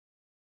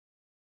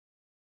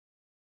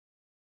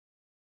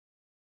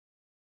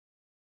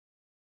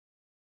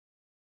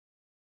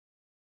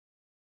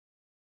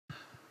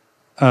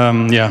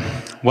Yeah,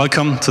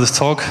 welcome to this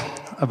talk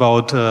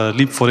about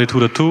Leap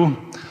 42.2,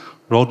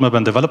 roadmap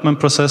and development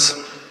process.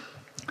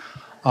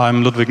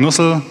 I'm Ludwig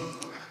Nussel.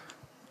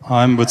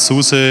 I'm with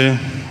SUSE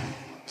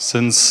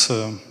since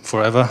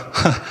forever.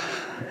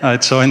 I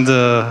joined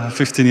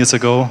 15 years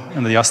ago,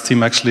 and the YAS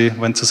team actually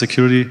went to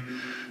security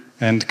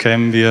and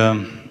came via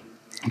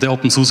the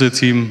openSUSE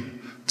team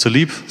to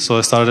Leap. So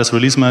I started as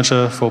release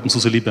manager for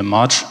openSUSE Leap in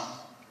March.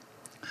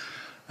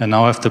 And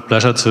now I have the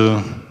pleasure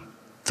to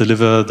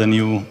deliver the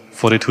new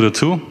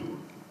 42.2.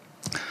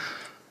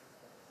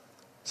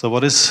 So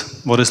what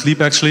is Leap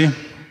actually?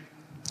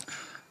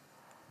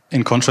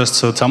 In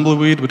contrast to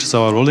Tumbleweed, which is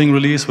our rolling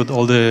release with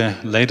all the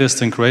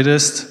latest and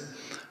greatest,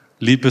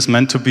 Leap is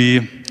meant to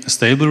be a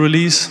stable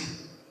release.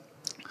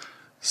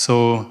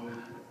 So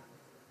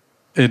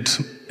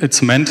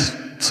it's meant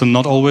to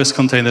not always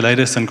contain the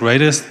latest and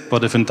greatest,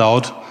 but if in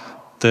doubt,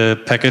 the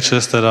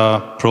packages that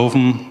are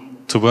proven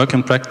to work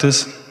in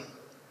practice.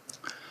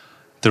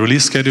 The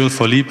release schedule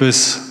for Leap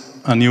is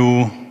a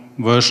new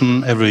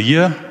version every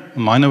year, a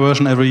minor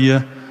version every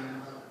year,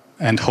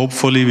 and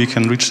hopefully we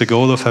can reach the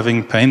goal of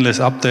having painless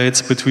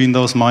updates between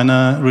those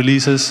minor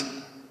releases.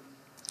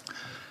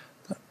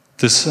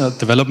 This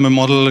development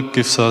model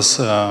gives us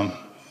a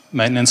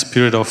maintenance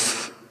period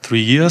of 3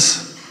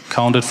 years,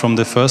 counted from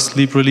the first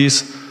Leap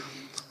release.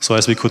 So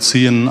as we could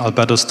see in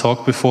Alberto's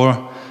talk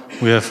before,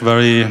 we have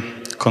very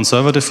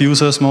conservative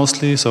users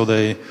mostly, so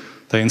they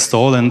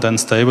install and then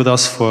stay with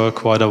us for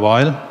quite a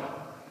while.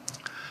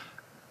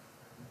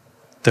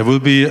 There will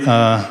be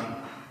an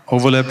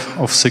overlap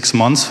of 6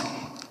 months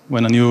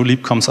when a new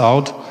Leap comes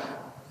out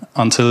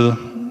until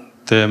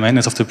the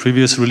maintenance of the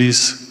previous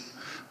release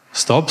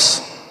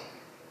stops.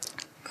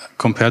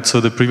 Compared to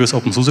the previous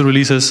openSUSE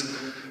releases,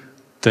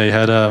 they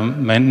had a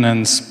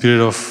maintenance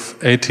period of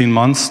 18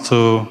 months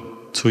to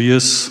 2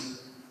 years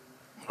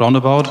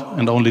roundabout,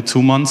 and only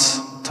 2 months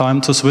time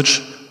to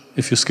switch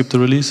if you skip the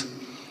release.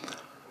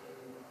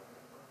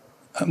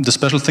 The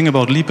special thing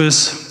about Leap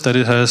is that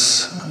it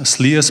has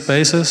SLE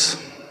bases,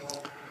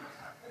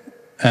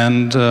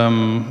 and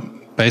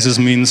bases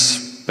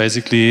means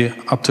basically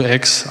up to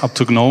X, up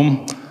to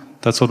GNOME.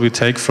 That's what we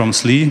take from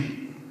SLE,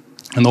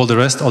 and all the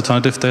rest,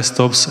 alternative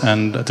desktops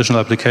and additional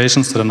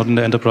applications that are not in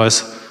the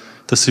enterprise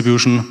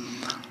distribution,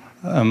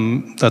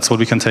 that's what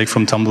we can take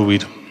from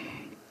Tumbleweed,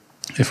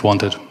 if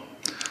wanted.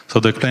 So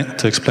to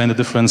explain the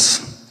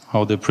difference,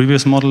 how the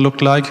previous model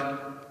looked like.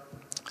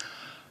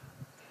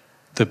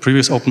 The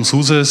previous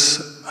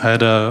openSUSEs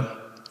had a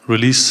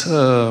release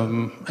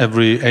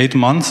every 8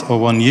 months or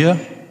 1 year,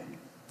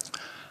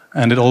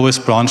 and it always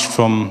branched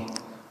from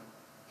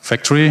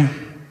factory.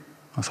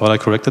 I thought I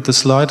corrected this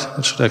slide.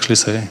 It should actually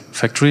say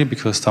factory,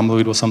 because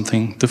Tumbleweed was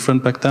something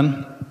different back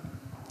then.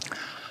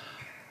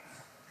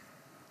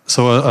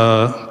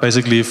 So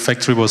basically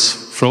factory was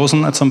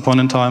frozen at some point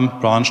in time,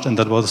 branched, and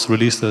that was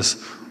released as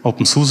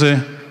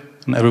openSUSE,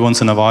 and every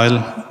once in a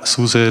while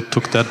SUSE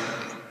took that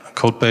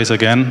code base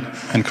again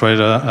and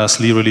created a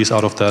SLE release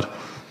out of that.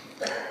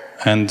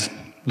 And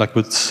like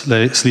with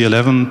SLE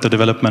 11, the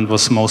development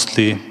was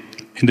mostly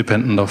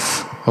independent of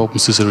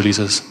openSUSE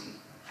releases.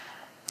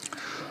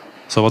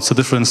 So what's the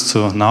difference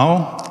to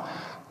now?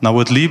 Now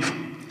with Leap,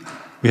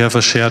 we have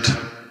a shared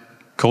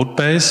code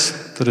base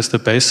that is the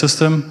base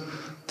system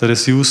that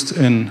is used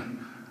in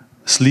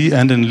SLE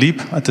and in Leap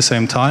at the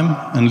same time.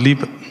 And Leap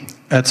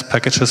adds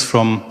packages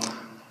from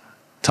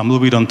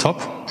Tumbleweed on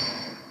top.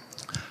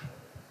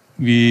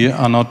 We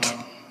are not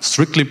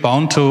strictly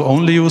bound to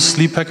only use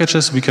SLE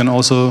packages. We can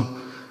also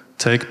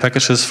take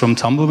packages from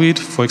Tumbleweed.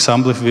 For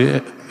example,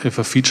 if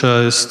a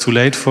feature is too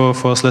late for a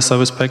SLE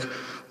service pack,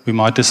 we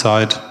might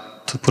decide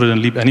to put it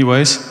in Leap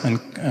anyways,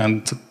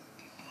 and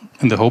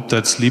in the hope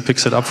that SLE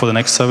picks it up for the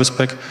next service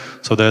pack.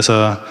 So there's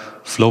a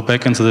flow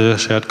back into the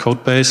shared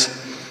code base.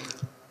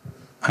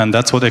 And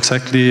that's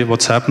exactly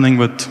what's happening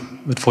with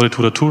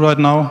 42.2 right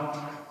now.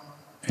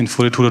 In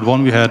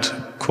 42.1 we had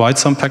quite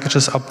some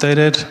packages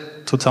updated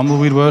to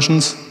Tumbleweed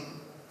versions,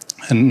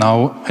 and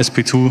now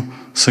SP2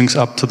 syncs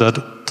up to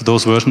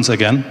those versions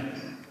again.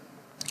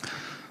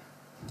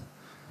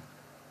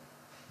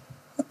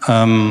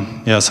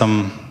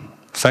 Some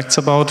facts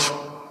about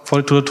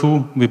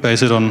 42.2. We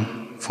base it on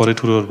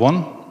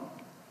 42.1,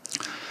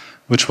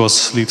 which was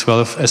SLE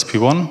 12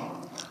 SP1,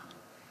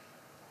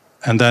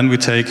 and then we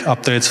take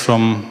updates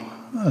from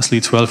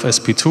SLE 12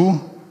 SP2.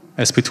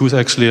 SP2 is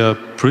actually a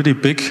pretty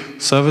big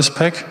service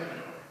pack.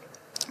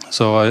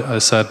 So I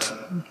said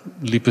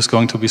Leap is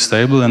going to be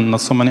stable and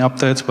not so many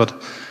updates, but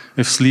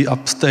if SLE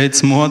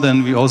updates more,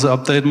 then we also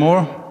update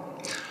more.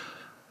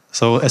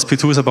 So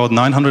SP2 is about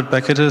 900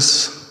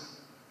 packages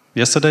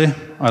yesterday.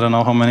 I don't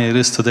know how many it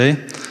is today.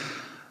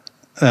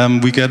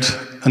 We get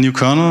a new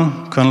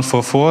kernel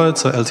 4.4.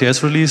 It's an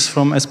LTS release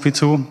from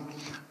SP2.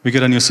 We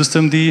get a new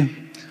systemd.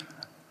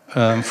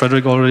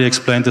 Frederick already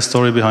explained the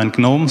story behind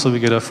GNOME, so we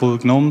get a full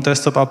GNOME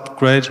desktop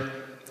upgrade.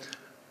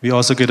 We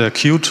also get a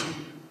Qt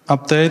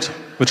update,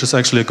 which is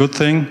actually a good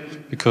thing,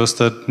 because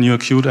that new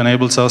Qt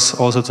enables us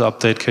also to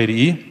update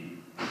KDE.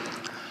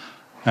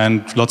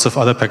 And lots of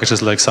other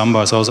packages like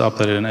Samba is also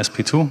updated in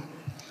SP2.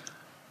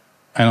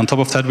 And on top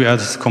of that, we add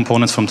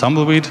components from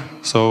Tumbleweed.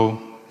 So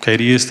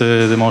KDE is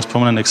the most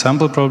prominent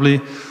example,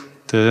 probably,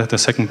 the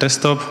second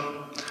desktop.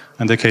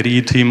 And the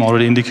KDE team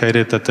already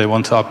indicated that they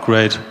want to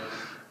upgrade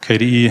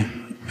KDE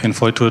in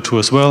 42.2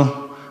 as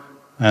well.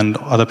 And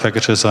other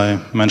packages, I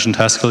mentioned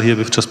Haskell here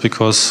just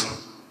because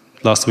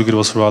last week it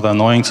was rather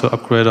annoying to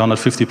upgrade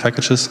 150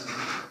 packages.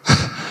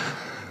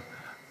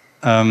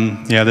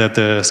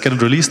 The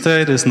scheduled release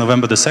date is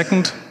November the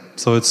 2nd.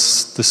 So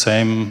it's the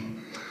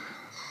same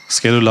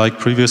schedule like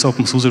previous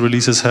openSUSE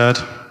releases had.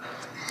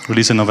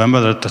 Release in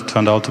November, that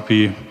turned out to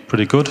be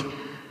pretty good.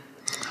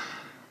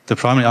 The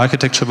primary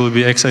architecture will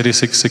be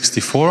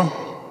x86-64.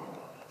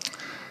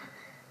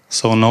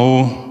 So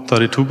no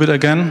 32-bit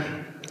again.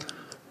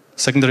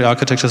 Secondary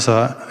architectures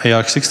are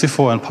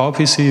ARC64 and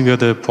PowerPC. We are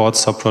the port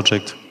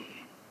sub-project.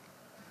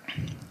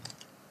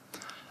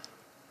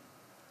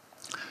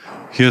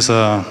 Here's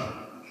a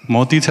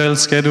more detailed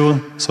schedule.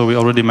 So we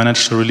already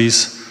managed to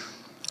release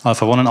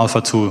Alpha 1 and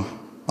Alpha 2.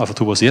 Alpha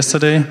 2 was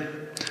yesterday.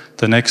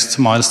 The next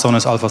milestone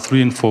is Alpha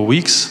 3 in 4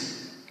 weeks.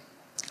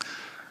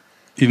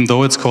 Even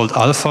though it's called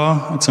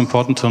Alpha, it's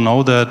important to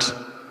know that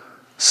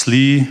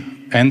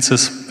SLE ends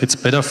its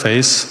beta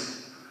phase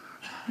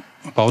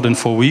about in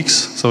 4 weeks,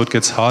 so it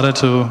gets harder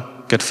to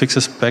get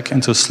fixes back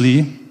into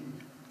SLE.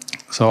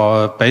 So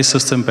our base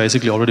system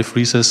basically already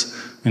freezes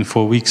in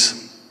 4 weeks.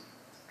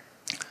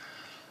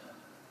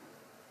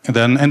 And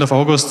then end of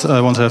August,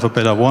 I want to have a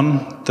beta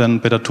 1, then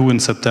beta 2 in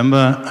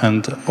September,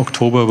 and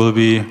October will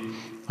be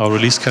our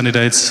release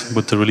candidates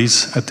with the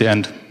release at the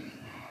end.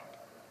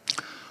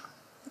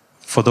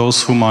 For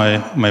those who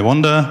may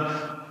wonder,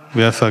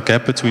 we have a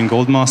gap between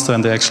Goldmaster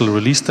and the actual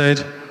release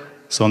date.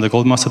 So on the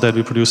Goldmaster date,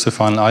 we produce the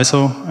final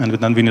ISO, and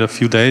then we need a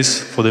few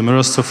days for the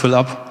mirrors to fill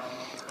up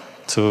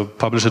to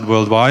publish it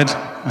worldwide.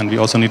 And we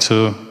also need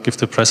to give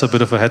the press a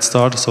bit of a head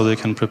start so they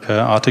can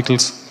prepare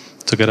articles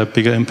to get a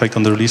bigger impact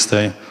on the release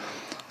day.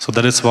 So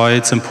that is why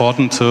it's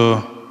important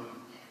to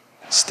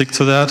stick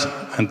to that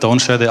and don't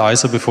share the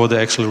ISO before the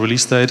actual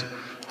release date.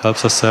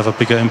 Helps us to have a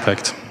bigger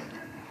impact.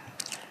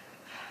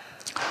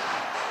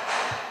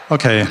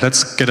 Okay,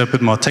 let's get a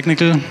bit more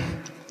technical.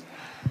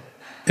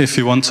 If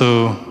you want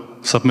to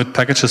submit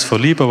packages for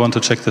Leap or want to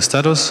check the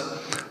status,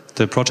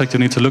 the project you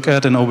need to look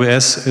at in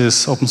OBS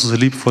is openSUSE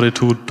Leap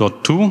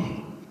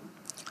 42.2.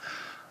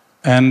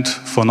 And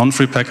for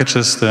non-free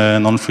packages, the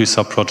non-free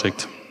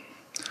sub-project.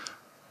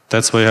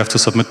 That's where you have to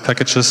submit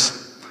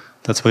packages.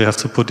 That's where you have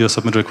to put your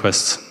submit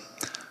requests.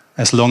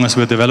 As long as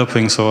we're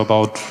developing, so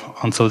about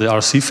until the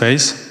RC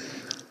phase.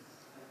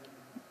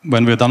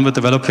 When we're done with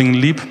developing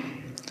Leap,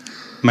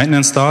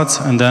 maintenance starts,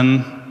 and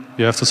then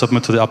you have to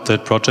submit to the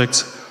update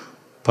project.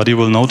 But you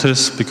will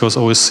notice, because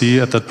OSC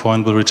at that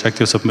point will reject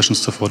your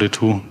submissions to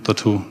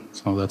 42.2.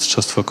 So that's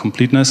just for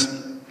completeness.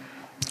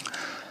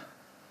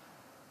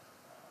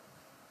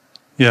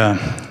 Yeah,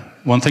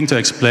 one thing to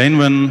explain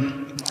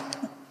when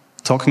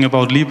talking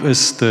about Leap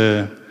is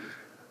the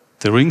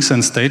rings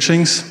and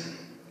stagings.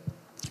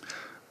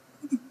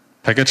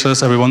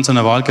 Packagers every once in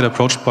a while get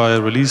approached by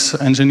release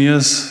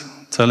engineers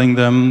telling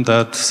them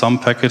that some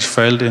package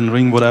failed in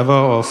ring whatever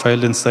or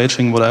failed in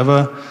staging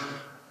whatever,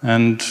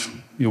 and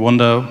you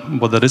wonder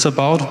what that is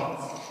about.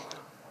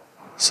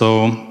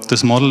 So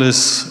this model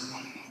is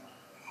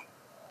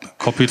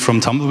copied from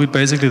Tumbleweed,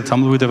 basically, the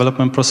Tumbleweed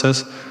development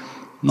process,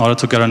 in order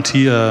to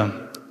guarantee a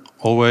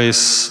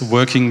always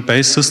working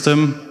base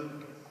system.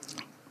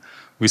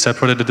 We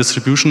separated the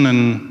distribution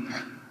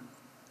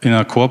in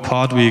a core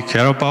part we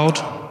care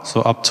about,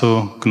 so up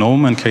to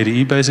GNOME and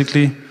KDE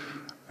basically.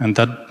 And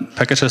that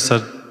packages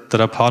that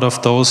are part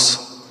of those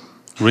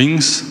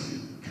rings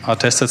are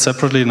tested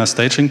separately in a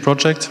staging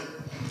project.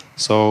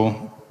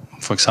 So,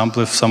 for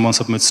example, if someone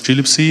submits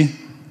glibc,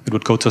 it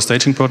would go to a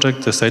staging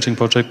project. The staging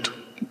project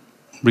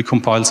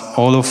recompiles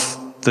all of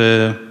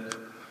the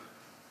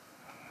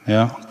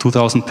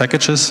 2,000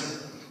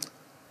 packages,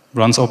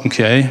 runs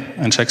OpenKA,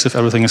 and checks if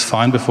everything is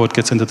fine before it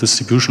gets into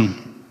distribution.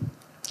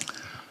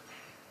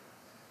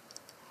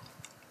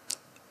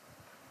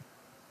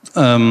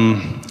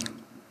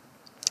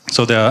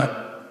 So there are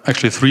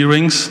actually 3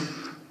 rings.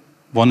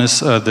 One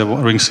is the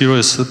ring 0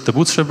 is the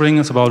bootstrap ring.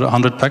 It's about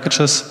 100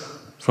 packages.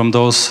 From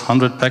those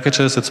 100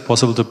 packages, it's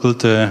possible to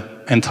build the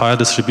entire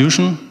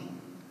distribution.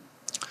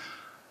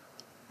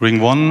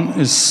 Ring 1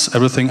 is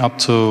everything up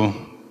to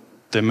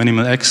the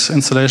minimal X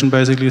installation,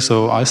 basically,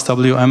 so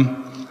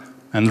IceWM.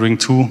 And ring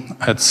 2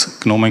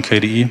 adds GNOME and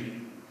KDE.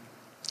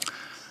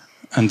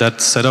 And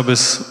that setup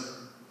is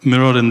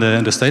mirrored in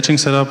the staging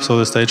setup. So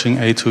the staging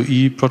A to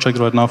E project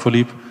right now for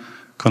Leap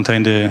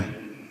contain the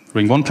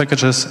ring 1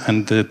 packages,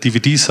 and the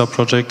DVD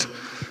sub-project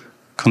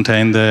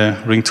contain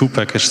the ring 2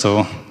 package.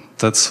 So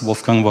that's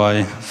Wolfgang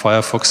why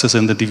Firefox is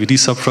in the DVD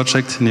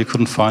sub-project, and you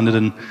couldn't find it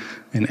in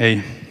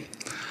A.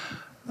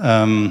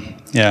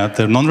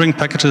 The non-ring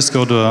packages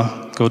go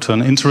to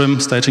an interim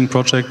staging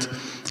project,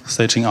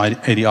 staging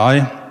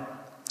ADI.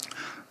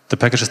 The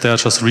packages there are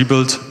just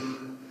rebuilt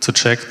to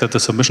check that the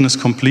submission is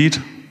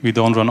complete. We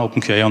don't run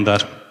OpenKA on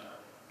that.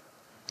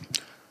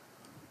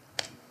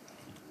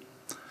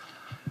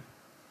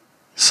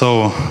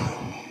 So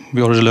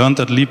we already learned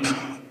that Leap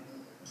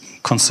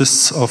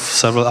consists of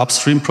several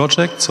upstream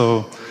projects.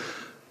 So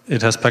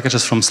it has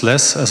packages from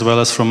SLES as well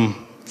as from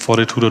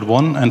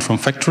 42.1 and from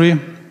factory.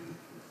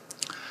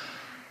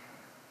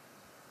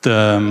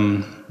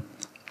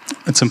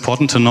 It's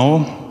important to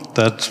know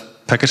that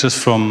packages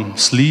from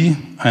SLE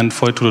and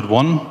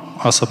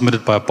 42.1 are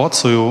submitted by a bot,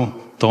 so you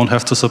don't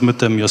have to submit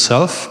them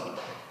yourself.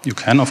 You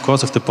can, of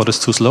course, if the bot is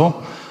too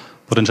slow,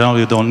 but in general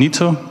you don't need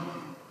to.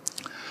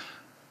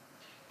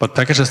 But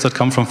packages that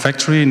come from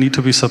factory need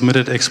to be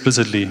submitted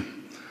explicitly.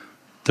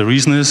 The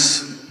reason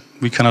is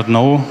we cannot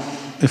know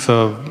if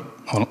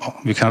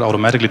we cannot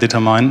automatically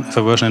determine if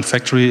a version in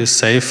factory is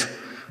safe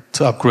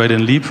to upgrade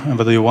in Leap and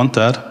whether you want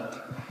that.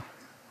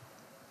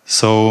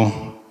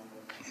 So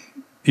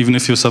even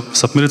if you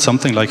submitted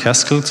something like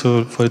Haskell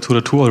to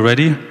 42.2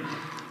 already,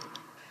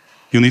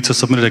 you need to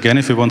submit it again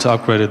if you want to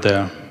upgrade it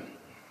there.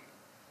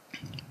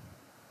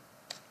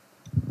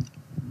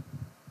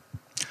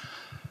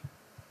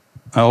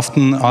 I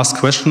often ask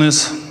question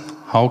is,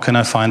 how can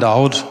I find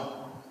out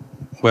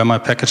where my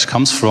package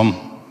comes from?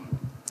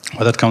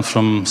 Whether it comes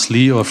from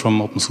SLE or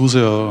from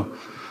openSUSE, or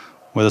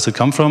where does it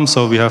come from?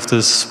 So we have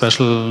this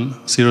special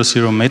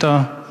 00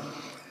 meta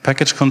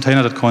package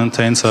container that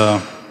contains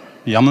a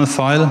YAML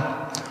file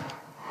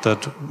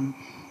that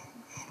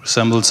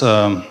resembles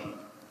a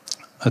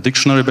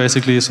dictionary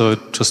basically, so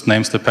it just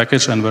names the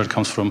package and where it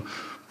comes from.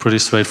 Pretty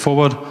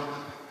straightforward.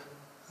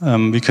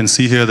 We can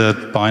see here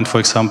that bind, for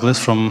example, is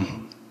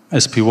from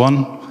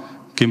SP1,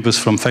 GIMP is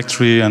from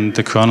factory, and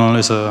the kernel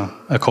is a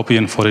copy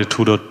in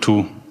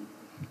 42.2.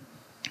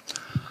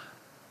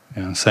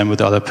 Yeah, same with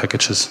the other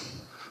packages.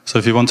 So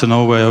if you want to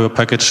know where your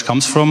package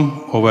comes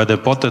from, or where the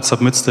bot that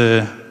submits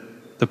the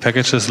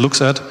packages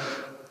looks at,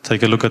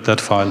 take a look at that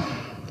file.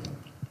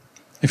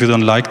 If you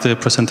don't like the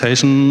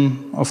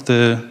presentation of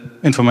the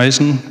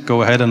information,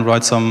 go ahead and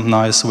write some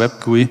nice web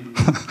GUI,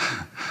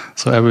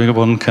 so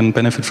everyone can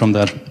benefit from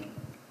that.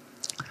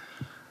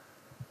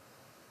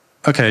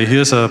 Okay,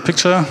 here's a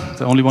picture,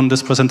 the only one in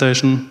this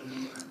presentation,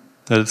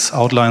 that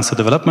outlines the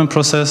development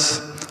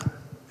process.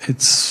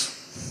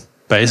 It's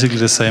basically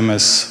the same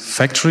as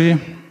factory.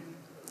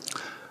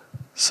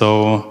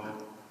 So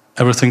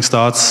everything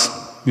starts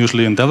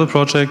usually in Devel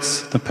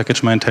projects. The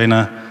package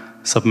maintainer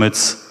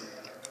submits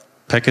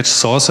package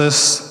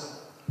sources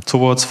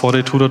towards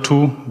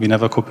 42.2. We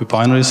never copy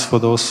binaries for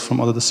those from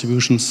other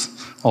distributions,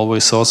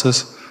 always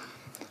sources.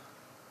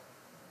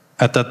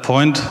 At that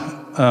point,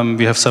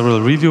 we have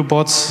several review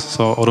bots,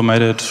 so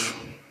automated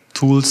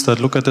tools that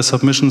look at the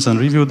submissions and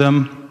review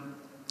them.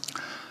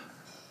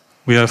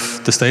 We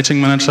have the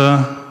staging manager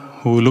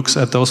who looks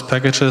at those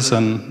packages,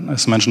 and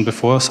as mentioned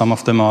before, some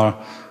of them are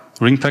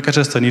ring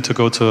packages. They need to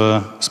go to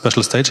a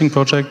special staging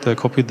project. They're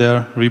copied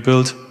there,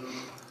 rebuilt.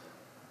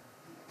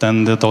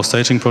 Then those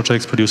staging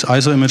projects produce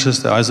ISO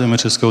images. The ISO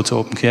images go to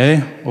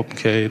OpenKA.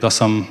 OpenKA does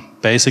some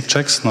basic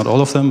checks, not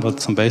all of them,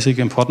 but some basic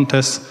important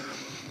tests.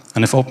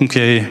 And if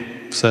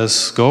OpenKA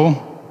says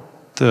go,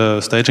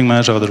 the staging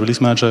manager or the release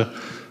manager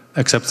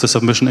accepts the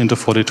submission into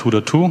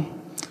 42.2.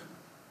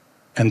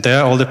 And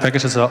there all the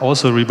packages are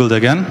also rebuilt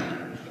again.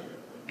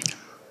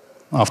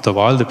 After a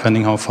while,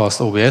 depending how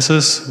fast OBS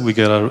is, we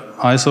get an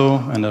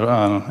ISO and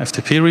an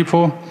FTP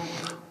repo.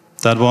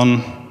 That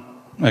one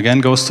again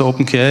goes to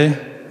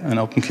OpenKA, and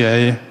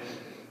OpenKA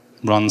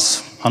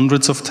runs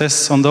hundreds of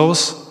tests on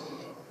those.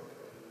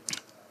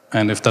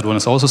 And if that one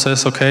is also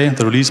says okay,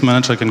 the release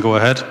manager can go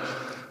ahead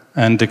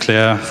and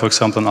declare, for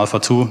example, an alpha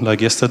 2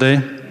 like yesterday.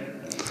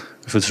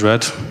 If it's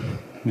red,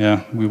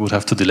 yeah, we would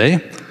have to delay.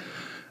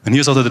 And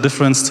here's also the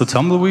difference to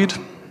Tumbleweed.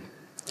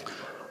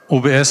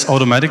 OBS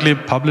automatically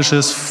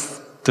publishes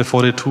the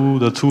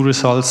 42.2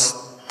 results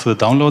to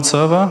the download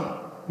server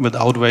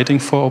without waiting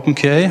for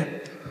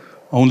OpenKA.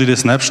 Only the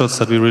snapshots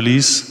that we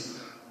release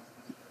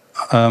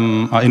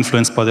are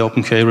influenced by the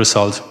OpenKA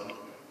result.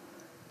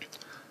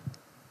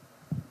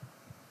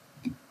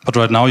 But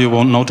right now you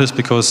won't notice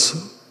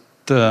because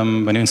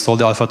when you install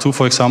the alpha 2,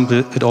 for example,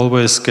 it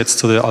always gets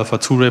to the alpha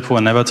 2 repo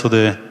and never to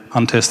the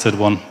untested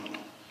one.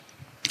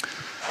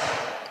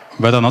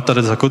 Whether or not that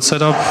is a good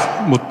setup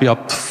would be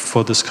up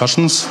for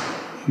discussions.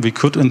 We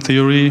could, in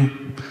theory,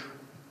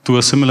 do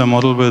a similar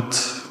model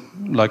with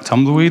like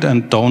Tumbleweed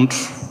and don't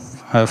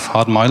have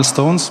hard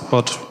milestones,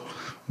 but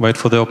wait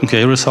for the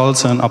OpenKA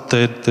results and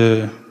update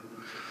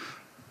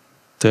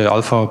the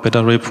alpha or beta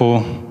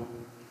repo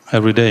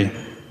every day.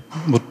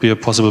 Would be a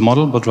possible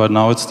model, but right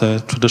now it's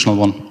the traditional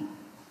one.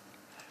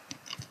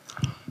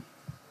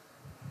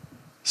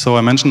 So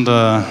I mentioned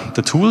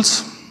the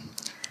tools.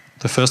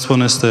 The first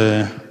one is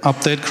the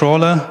update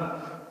crawler.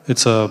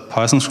 It's a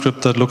Python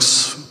script that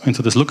looks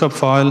into this lookup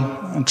file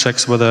and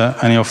checks whether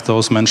any of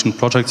those mentioned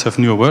projects have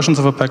newer versions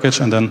of a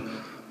package and then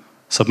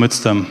submits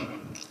them.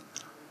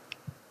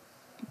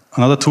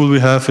 Another tool we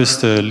have is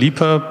the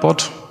Leaper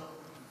bot.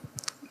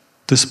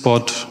 This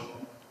bot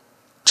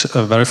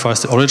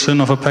verifies the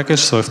origin of a package.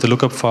 So if the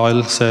lookup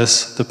file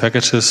says the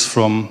package is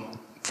from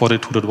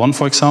 42.1,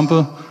 for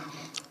example,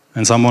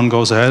 and someone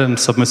goes ahead and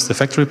submits the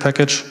factory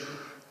package,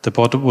 the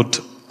bot would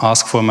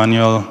ask for a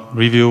manual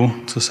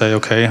review to say,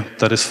 okay,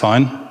 that is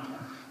fine,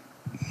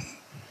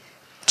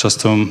 just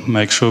to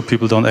make sure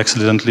people don't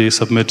accidentally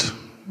submit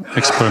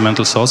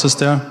experimental sources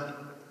there.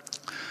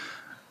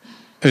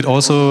 It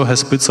also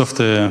has bits of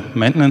the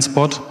maintenance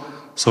bot,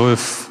 so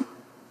if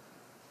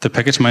the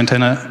package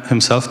maintainer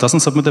himself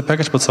doesn't submit the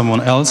package, but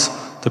someone else,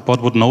 the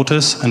bot would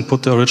notice and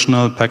put the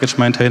original package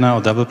maintainer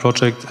or devel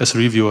project as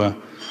reviewer.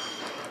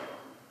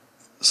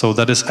 So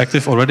that is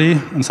active already,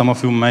 and some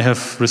of you may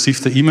have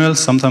received the email.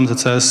 Sometimes it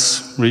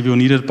says review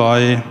needed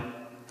by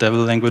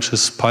devel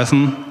languages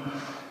Python.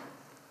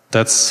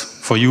 That's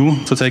for you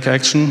to take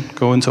action.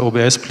 Go into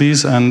OBS,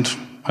 please, and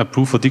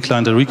approve or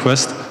decline the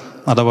request.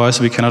 Otherwise,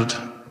 we cannot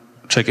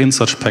check in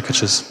such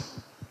packages.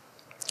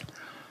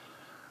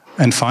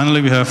 And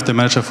finally, we have the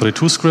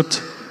manager42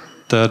 script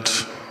that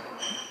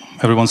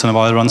every once in a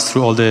while runs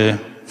through all the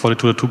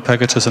 42.2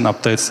 packages and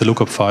updates the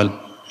lookup file.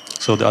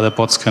 So the other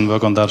bots can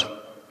work on that.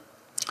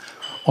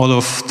 All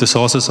of the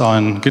sources are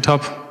in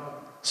GitHub.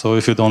 So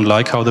if you don't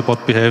like how the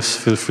bot behaves,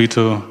 feel free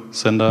to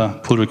send a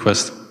pull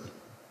request.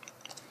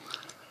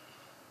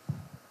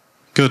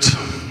 Good.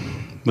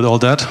 With all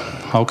that,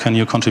 how can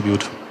you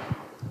contribute?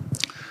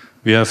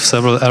 We have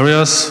several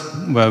areas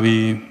where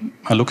we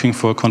are looking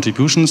for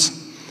contributions.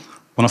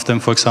 One of them,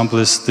 for example,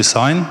 is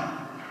design.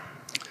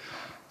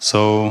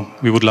 So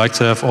we would like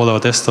to have all our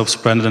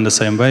desktops branded in the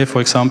same way,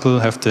 for example,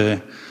 have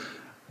the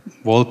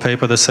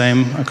wallpaper the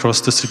same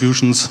across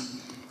distributions.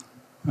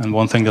 And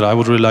one thing that I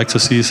would really like to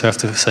see is have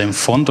the same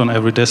font on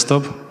every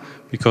desktop,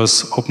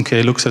 because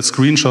OpenKA looks at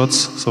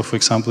screenshots. So for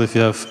example, if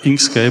you have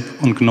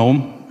Inkscape on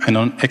GNOME and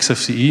on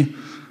XFCE,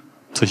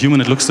 to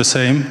human it looks the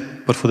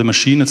same, but for the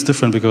machine it's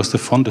different because the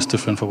font is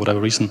different for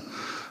whatever reason.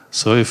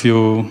 So if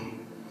you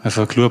have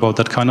a clue about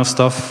that kind of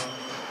stuff,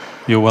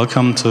 you're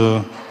welcome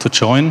to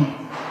join.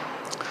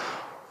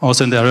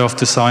 Also in the area of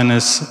design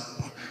is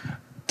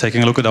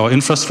taking a look at our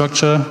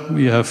infrastructure.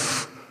 We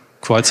have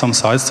quite some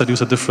sites that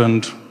use a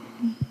different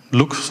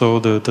look. So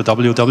the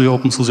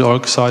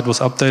openSUSE.org site was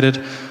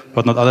updated,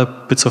 but not other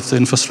bits of the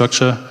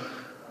infrastructure.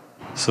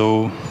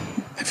 So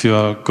if you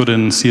are good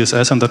in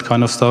CSS and that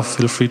kind of stuff,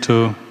 feel free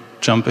to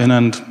jump in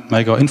and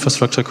make our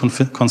infrastructure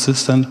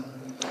consistent.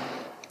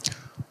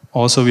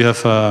 Also, we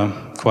have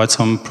quite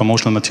some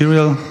promotional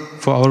material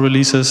for our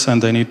releases,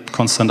 and they need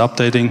constant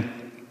updating,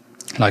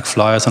 like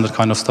flyers and that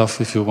kind of stuff.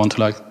 If you want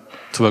to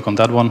work on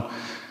that one,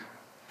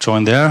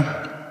 join there.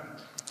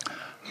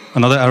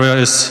 Another area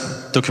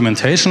is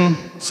documentation.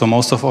 So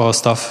most of our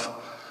stuff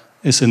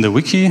is in the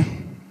wiki. I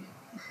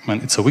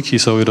mean, it's a wiki,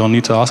 so you don't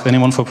need to ask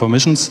anyone for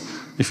permissions.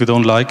 If you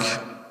don't like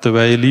the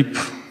way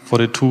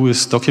Leap42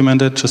 is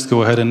documented, just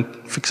go ahead and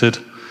fix it.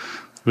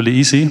 Really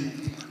easy.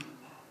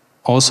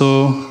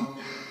 Also,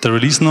 the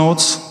release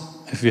notes.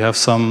 If we have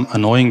some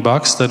annoying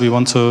bugs that we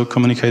want to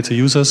communicate to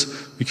users,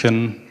 we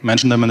can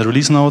mention them in the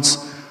release notes.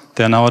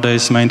 They are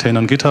nowadays maintained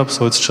on GitHub,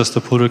 so it's just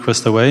a pull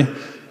request away.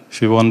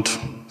 If you want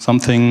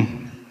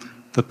something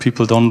that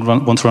people don't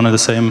want to run at the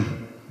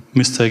same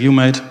mistake you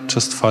made,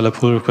 just file a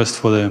pull request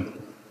for the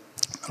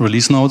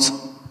release notes.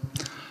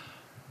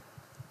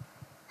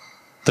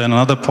 Then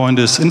another point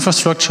is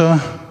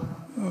infrastructure.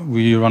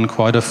 We run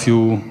quite a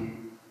few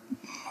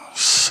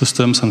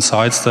systems and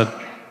sites that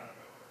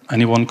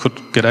anyone could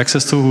get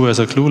access to who has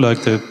a clue,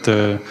 like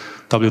the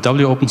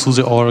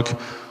openSUSE.org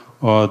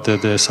or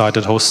the site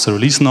that hosts the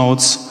release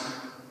notes,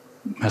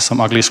 has some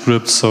ugly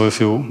scripts, so if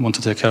you want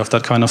to take care of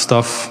that kind of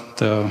stuff,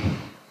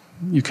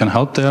 you can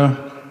help there.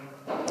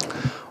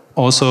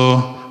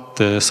 Also,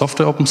 the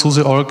software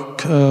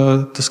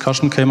openSUSE.org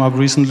discussion came up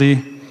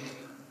recently,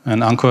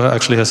 and Ankur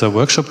actually has a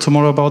workshop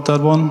tomorrow about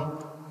that one.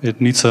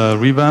 It needs a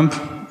revamp,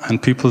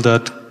 and people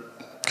that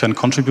can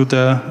contribute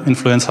there,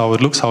 influence how it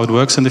looks, how it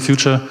works in the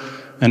future,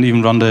 and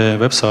even run the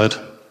website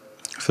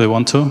if they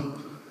want to.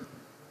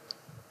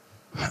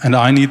 And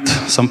I need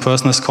some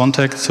personal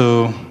contact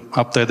to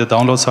update the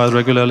download site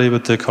regularly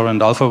with the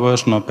current alpha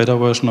version or beta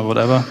version or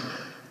whatever.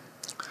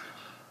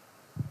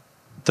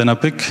 Then a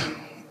big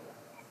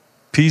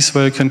piece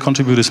where you can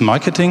contribute is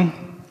marketing.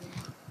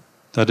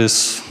 That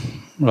is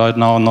right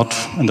now not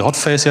in the hot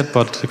phase yet,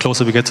 but the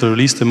closer we get to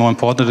release, the more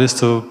important it is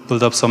to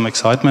build up some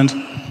excitement.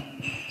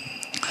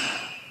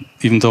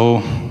 Even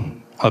though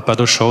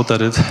Alberto showed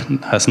that it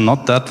has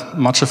not that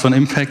much of an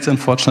impact,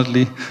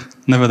 unfortunately.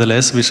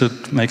 Nevertheless, we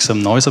should make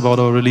some noise about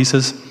our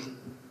releases.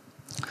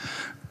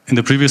 In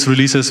the previous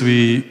releases,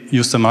 we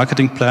used a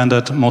marketing plan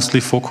that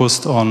mostly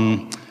focused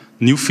on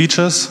new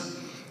features,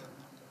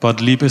 but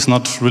Leap is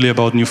not really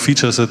about new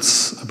features,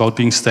 it's about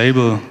being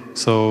stable.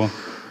 So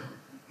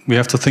we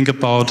have to think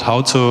about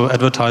how to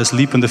advertise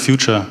Leap in the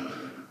future.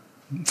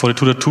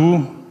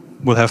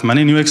 42.2 will have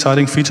many new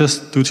exciting features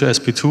due to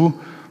SP2,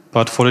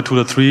 but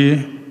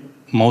 42.3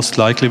 most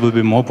likely will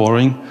be more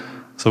boring,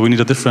 so we need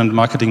a different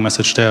marketing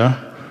message there.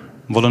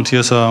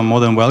 Volunteers are more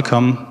than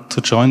welcome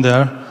to join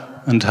there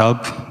and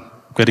help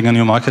getting a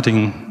new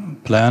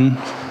marketing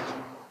plan,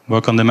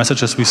 work on the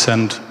messages we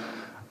send,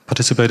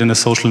 participate in the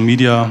social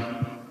media.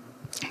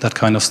 That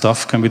kind of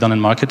stuff can be done in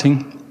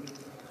marketing.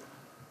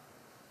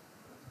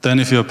 Then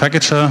if you're a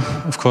packager,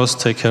 of course,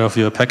 take care of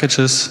your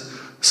packages,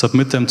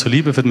 submit them to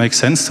Leap if it makes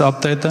sense to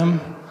update them,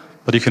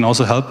 but you can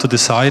also help to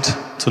decide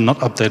to not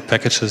update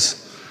packages.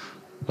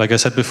 Like I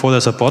said before,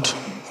 there's a bot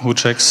who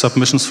checks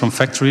submissions from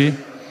factory,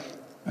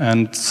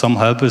 and some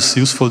help is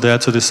useful there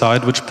to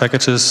decide which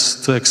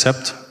packages to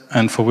accept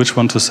and for which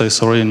one to say,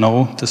 sorry,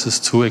 no, this is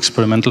too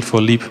experimental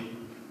for Leap.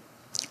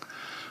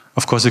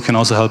 Of course, you can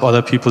also help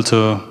other people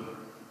to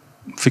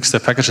fix their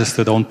packages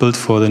they don't build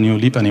for the new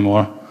Leap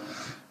anymore.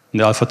 In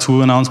the Alpha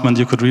 2 announcement,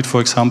 you could read,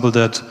 for example,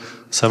 that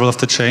several of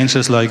the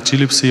changes like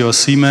glibc or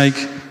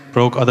CMake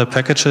broke other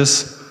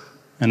packages,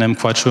 and I'm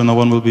quite sure no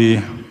one will be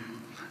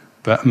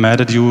mad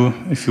at you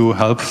if you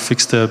help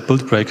fix the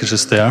build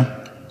breakages there.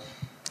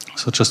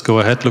 So just go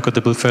ahead, look at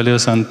the build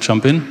failures and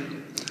jump in.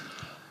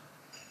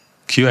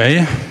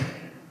 QA,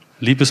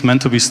 Leap is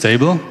meant to be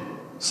stable,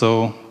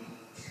 so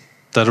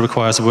that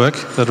requires work,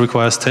 that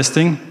requires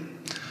testing.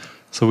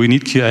 So we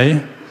need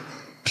QA.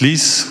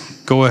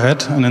 Please go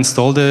ahead and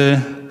install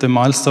the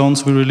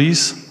milestones we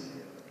release.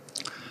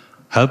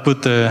 Help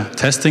with the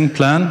testing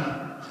plan,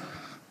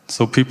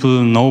 so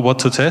people know what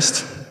to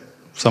test.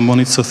 Someone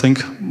needs to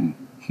think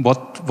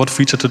what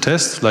feature to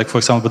test. Like for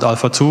example with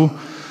Alpha 2,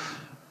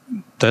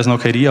 there's no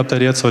KDE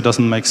update yet, so it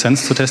doesn't make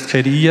sense to test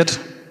KDE yet.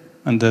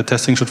 And the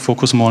testing should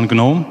focus more on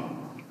GNOME.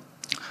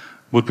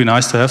 Would be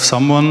nice to have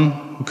someone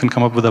who can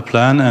come up with a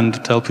plan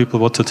and tell people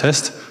what to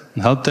test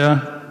and help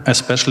there,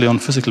 especially on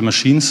physical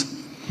machines,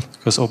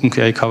 because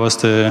OpenQA covers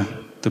the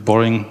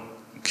boring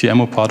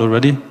QEMU part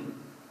already.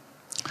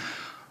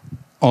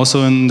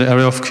 Also in the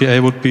area of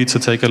QA would be to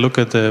take a look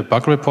at the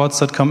bug reports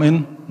that come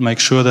in, make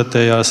sure that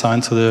they are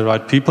assigned to the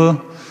right people,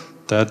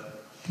 that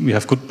we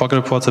have good bug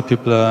reports, that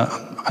people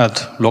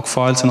add log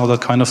files and all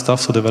that kind of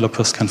stuff so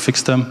developers can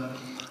fix them.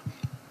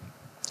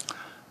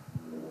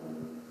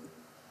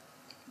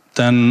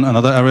 Then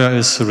another area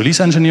is release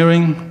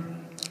engineering.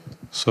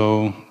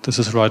 So this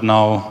is right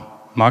now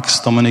Max,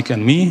 Dominic,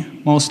 and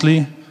me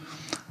mostly.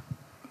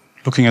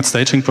 Looking at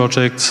staging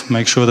projects,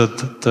 make sure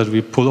that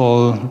we pull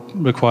all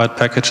required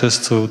packages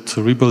to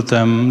rebuild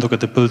them, look at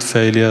the build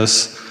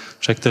failures,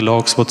 check the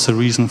logs, what's the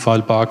reason,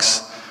 file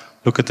bugs,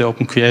 look at the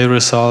OpenQA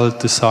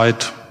result,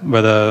 decide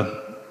whether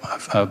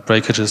a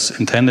breakage is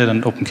intended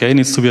and OpenQA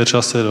needs to be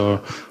adjusted or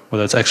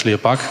whether it's actually a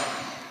bug.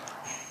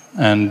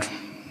 And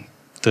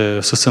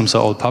the systems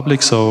are all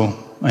public, so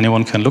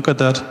anyone can look at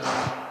that.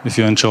 If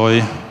you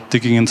enjoy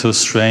digging into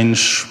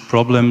strange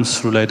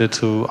problems related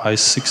to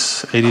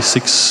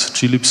i686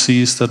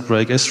 glibcs that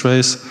break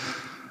S-trays,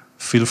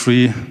 feel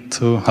free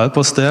to help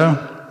us there.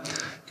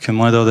 You can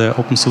monitor the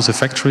openSUSE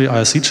factory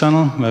IRC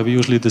channel, where we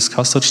usually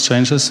discuss such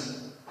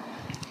changes.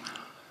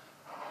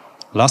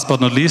 Last but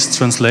not least,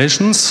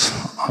 translations.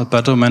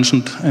 Alberto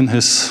mentioned in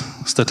his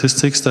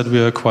statistics that we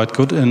are quite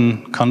good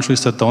in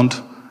countries that don't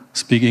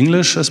speak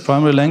English as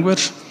primary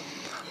language.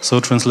 So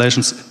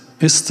translations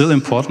is still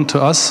important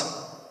to us.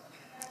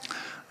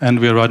 And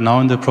we are right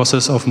now in the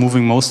process of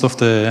moving most of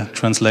the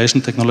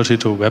translation technology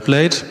to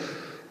WebLate.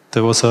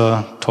 There was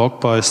a talk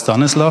by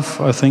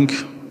Stanislav, I think,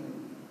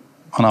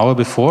 an hour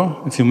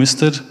before. If you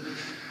missed it,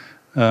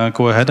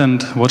 go ahead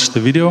and watch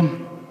the video.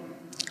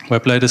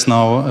 WebLate is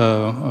now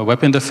a web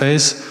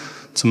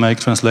interface to make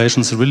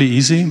translations really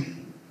easy.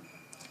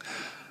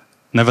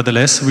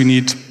 Nevertheless, we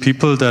need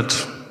people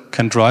that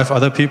can drive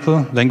other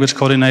people, language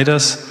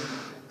coordinators.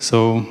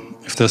 So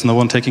if there's no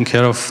one taking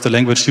care of the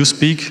language you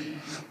speak,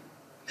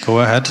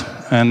 go ahead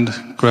and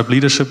grab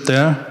leadership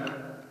there.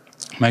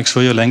 Make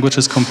sure your language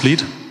is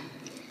complete.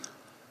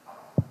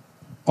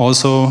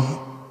 Also,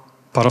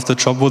 part of the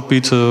job would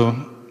be to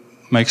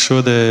make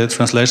sure the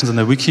translations in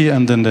the wiki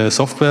and in the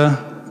software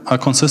are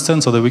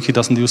consistent, so the wiki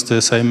doesn't use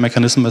the same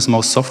mechanism as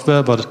most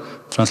software, but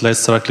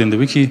translates directly in the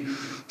wiki.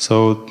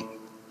 So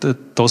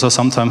those are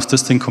sometimes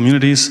distinct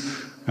communities,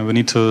 and we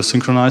need to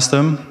synchronize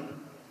them.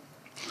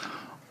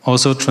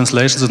 Also,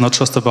 translations is not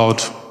just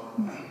about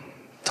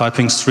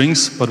typing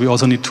strings, but we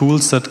also need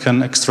tools that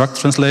can extract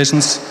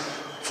translations,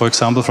 for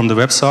example, from the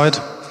website,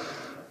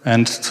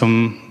 and to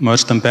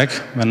merge them back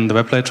when the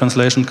WebLate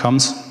translation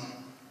comes.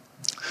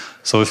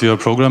 So if you're a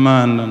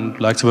programmer and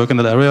like to work in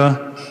that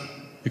area,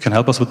 you can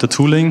help us with the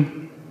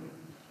tooling.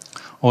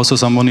 Also,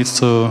 someone needs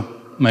to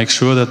make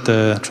sure that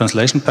the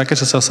translation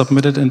packages are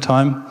submitted in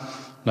time,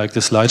 like the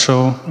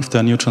slideshow. If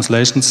there are new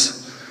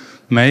translations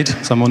made,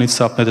 someone needs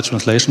to update the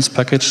translations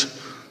package.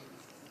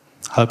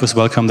 Help is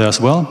welcome there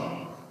as well.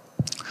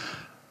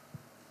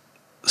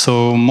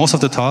 So most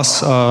of the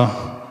tasks are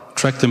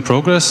tracked in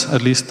progress,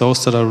 at least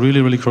those that are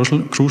really, really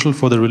crucial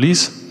for the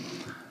release.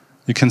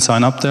 You can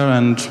sign up there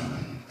and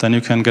then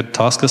you can get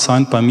tasks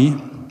assigned by me,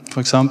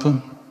 for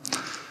example.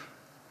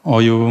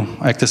 Or you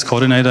act as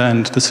coordinator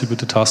and distribute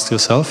the tasks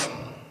yourself.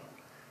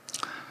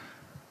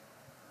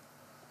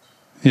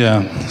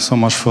 Yeah, so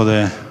much for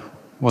the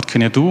what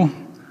can you do.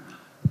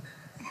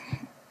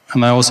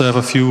 And I also have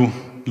a few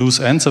loose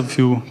ends, a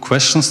few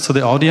questions to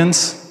the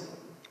audience.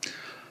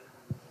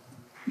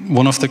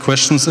 One of the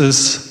questions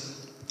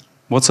is,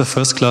 what's a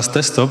first-class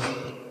desktop?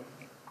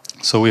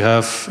 So we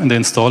have in the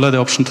installer the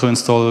option to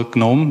install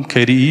GNOME,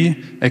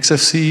 KDE,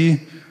 XFCE,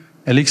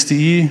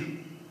 LXDE,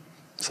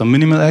 some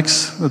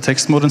MinimalX, the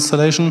text mode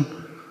installation.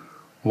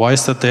 Why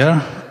is that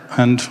there?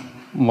 And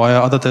why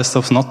are other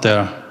desktops not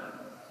there?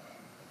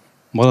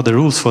 What are the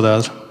rules for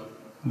that?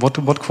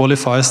 What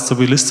qualifies to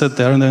be listed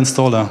there in the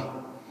installer?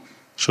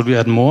 Should we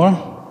add more?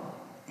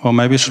 Or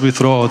maybe should we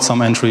throw out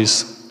some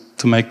entries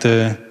to make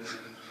the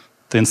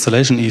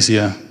installation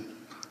easier?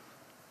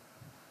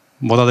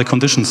 What are the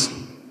conditions?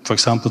 For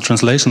example,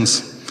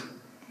 translations.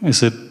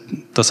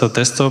 Does a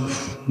desktop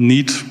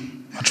need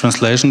a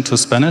translation to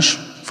Spanish,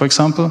 for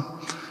example?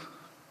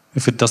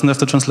 If it doesn't have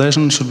the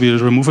translation, should we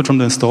remove it from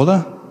the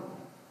installer?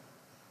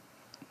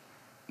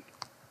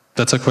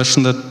 That's a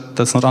question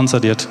that's not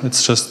answered yet.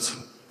 It's just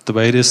the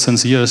way it is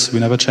since years. We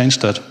never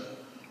changed that.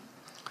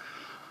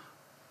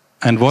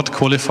 And what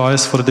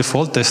qualifies for the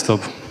default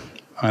desktop?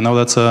 I know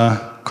that's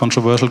a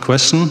controversial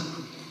question.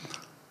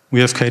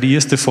 We have KDE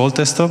as default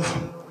desktop,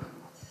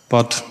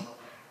 but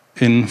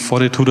in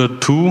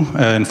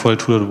 42.2, in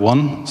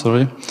 42.1,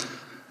 sorry,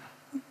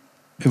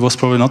 it was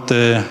probably not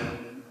the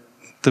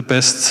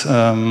best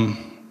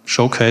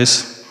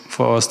showcase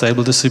for our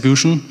stable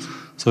distribution.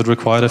 So it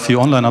required a few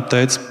online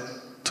updates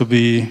to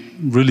be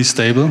really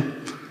stable.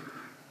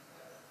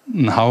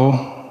 And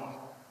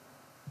how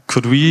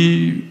could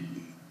we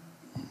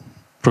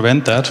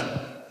prevent that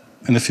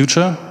in the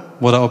future?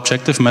 What are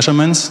objective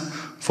measurements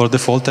for the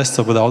default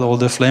desktop without all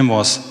the flame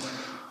wars?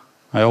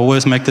 I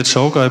always make the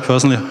joke, I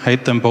personally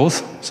hate them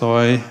both, so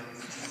I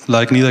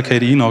like neither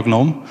KDE nor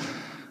GNOME.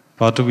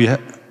 But we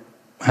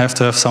have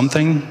to have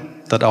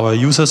something that our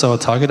users, our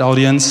target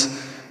audience,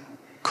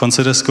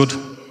 considers good.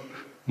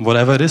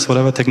 Whatever it is,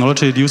 whatever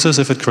technology it uses,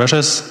 if it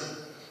crashes,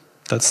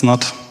 that's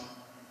not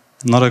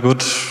a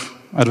good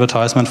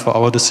advertisement for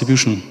our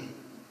distribution.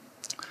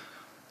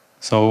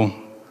 So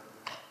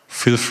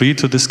feel free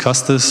to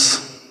discuss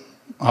this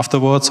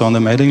afterwards or on the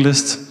mailing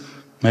list.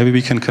 Maybe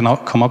we can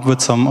come up with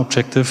some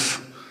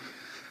objective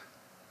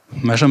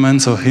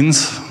measurements or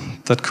hints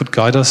that could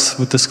guide us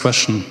with this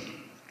question.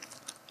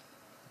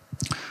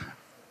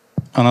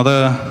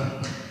 Another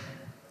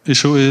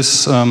issue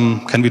is,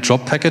 can we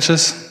drop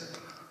packages?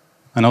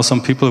 I know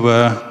some people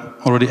were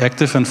already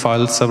active and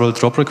filed several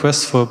drop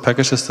requests for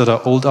packages that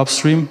are old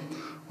upstream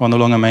or no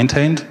longer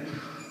maintained,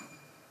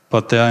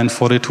 but they are in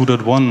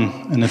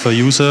 42.1. And if a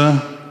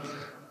user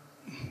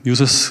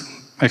uses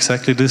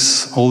exactly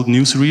this old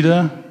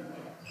newsreader,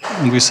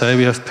 and we say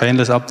we have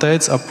painless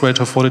updates, upgrade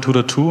to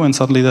 42.2, and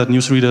suddenly that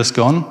newsreader is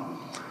gone,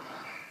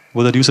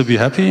 will that user be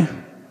happy?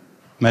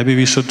 Maybe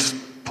we should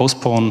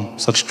postpone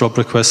such drop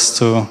requests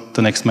to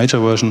the next major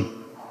version.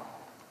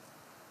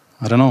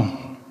 I don't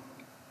know.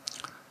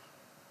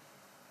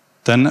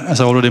 Then,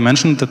 as I already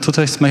mentioned, the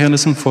to-text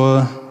mechanism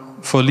for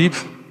Leap.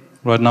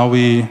 Right now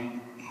we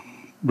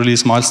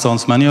release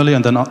milestones manually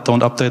and then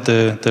don't update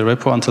the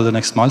repo until the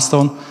next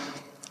milestone.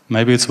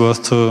 Maybe it's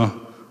worth to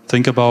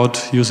think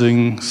about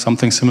using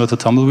something similar to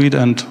Tumbleweed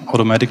and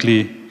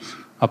automatically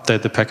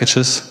update the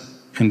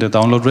packages in the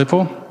download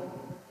repo.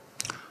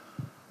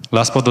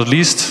 Last but not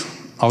least,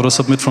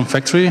 auto-submit from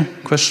factory,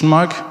 question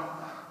mark.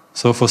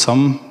 So for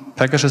some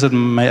packages it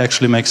may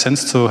actually make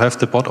sense to have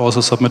the bot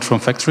also submit from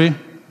factory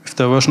if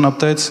there are version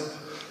updates,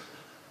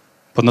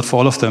 but not for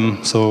all of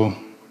them. So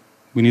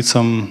we need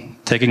some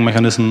tagging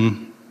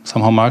mechanism,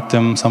 somehow mark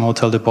them, somehow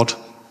tell the bot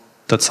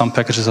that some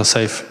packages are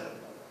safe.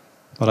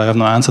 But I have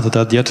no answer to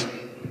that yet.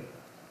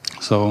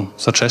 So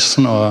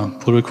suggestion or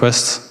pull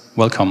requests,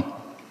 welcome.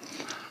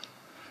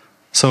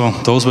 So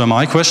those were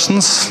my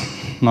questions.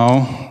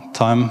 Now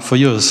time for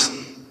yours.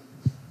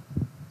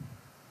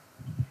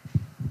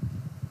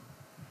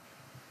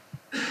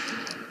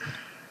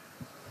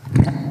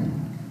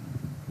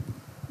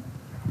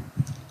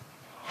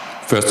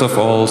 First of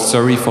all,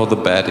 sorry for the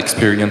bad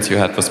experience you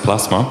had with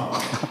Plasma.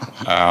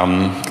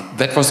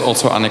 That was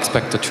also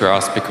unexpected to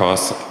us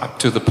because up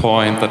to the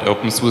point that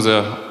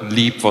openSUSE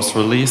Leap was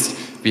released,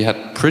 we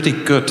had pretty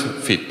good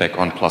feedback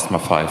on Plasma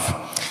 5.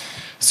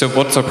 So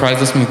what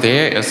surprises me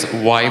there is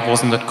why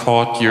wasn't it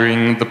caught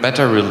during the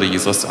beta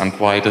releases and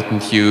why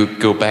didn't you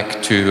go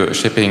back to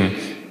shipping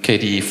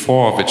KDE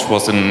 4, which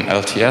was an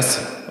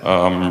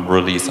LTS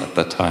release at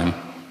that time?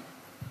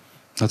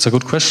 That's a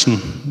good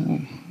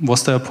question.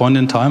 Was there a point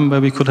in time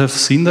where we could have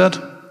seen that?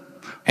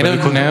 I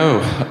don't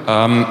know.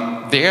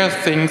 There are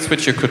things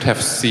which you could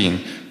have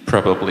seen,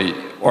 probably,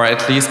 or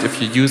at least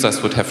if your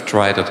users would have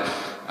tried it.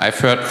 I've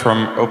heard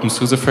from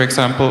openSUSE, for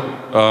example,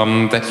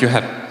 that you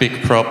had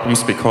big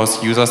problems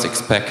because users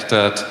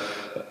expected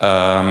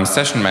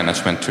session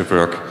management to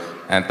work.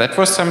 And that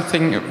was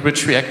something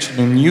which we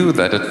actually knew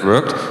that it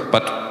worked,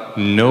 but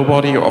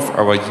nobody of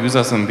our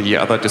users in the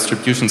other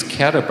distributions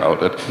cared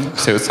about it.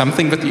 So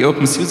something with the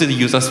openSUSE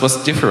users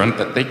was different,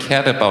 that they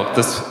cared about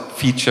this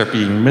feature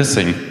being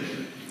missing.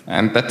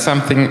 And that's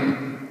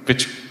something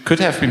which could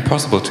have been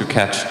possible to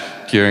catch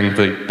during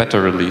the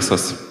beta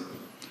releases.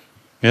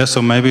 Yeah,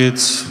 so maybe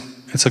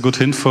it's a good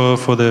hint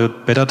for the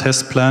beta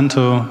test plan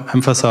to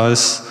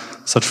emphasize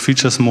such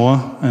features more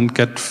and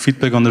get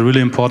feedback on the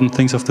really important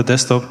things of the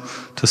desktop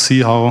to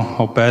see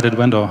how bad it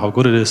went or how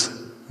good it is.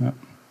 Yeah.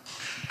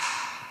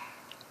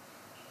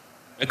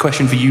 A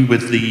question for you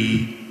with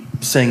the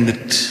saying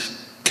that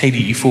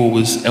KDE4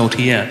 was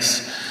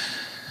LTS.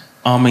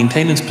 Our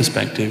maintenance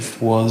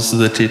perspective was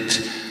that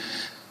it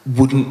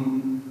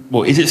wouldn't,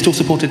 well, is it still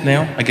supported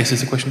now? I guess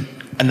is the question.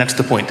 And that's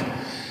the point.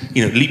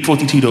 You know, Leap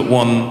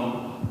 42.1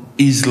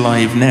 is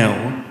live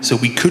now, so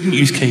we couldn't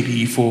use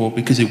KDE4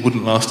 because it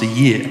wouldn't last a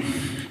year.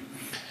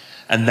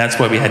 And that's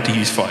why we had to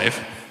use 5.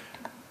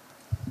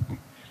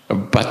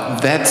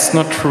 But that's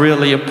not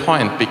really a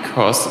point,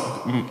 because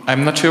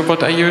I'm not sure,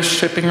 what are you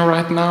shipping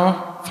right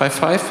now?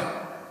 5.5?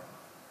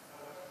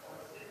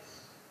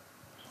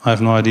 I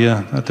have no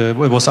idea. It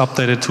was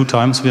updated 2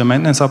 times via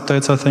maintenance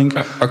updates, I think.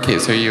 Okay,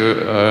 so you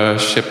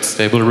shipped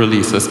stable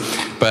releases.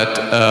 But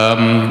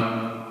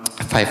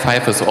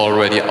 5.5 is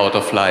already out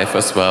of life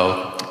as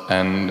well.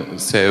 And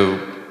so,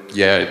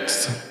 yeah,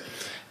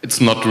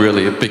 it's not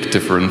really a big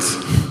difference.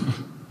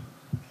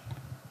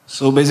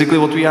 So basically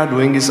what we are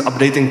doing is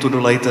updating to the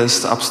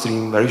latest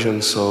upstream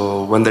version.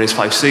 So when there is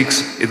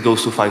 5.6, it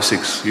goes to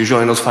 5.6.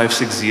 Usually not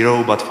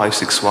 5.6.0, but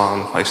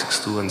 5.6.1,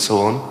 5.6.2, and so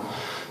on.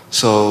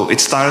 So it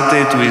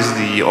started with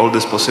the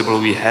oldest possible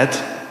we had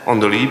on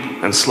the Leap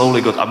and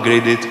slowly got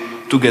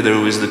upgraded together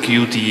with the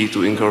Qt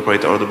to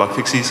incorporate all the bug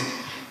fixes,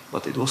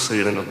 but it was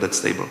really not that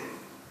stable.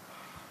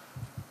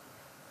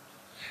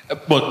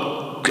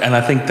 Well, and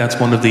I think that's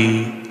one of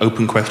the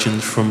open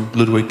questions from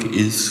Ludwig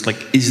is like,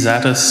 is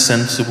that a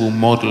sensible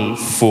model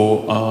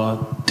for our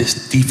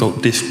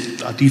default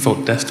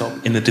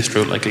desktop in a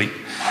distro like Leap?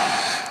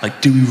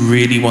 Like, do we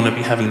really want to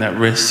be having that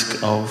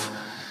risk of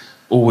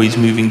always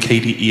moving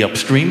KDE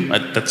upstream?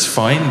 That's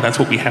fine. That's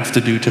what we have to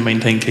do to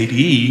maintain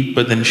KDE.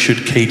 But then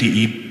should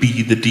KDE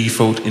be the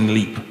default in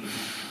Leap?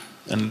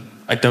 And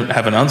I don't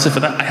have an answer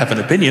for that. I have an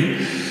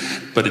opinion.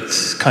 But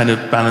it's kind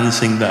of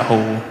balancing that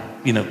whole,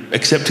 you know,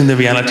 accepting the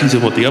realities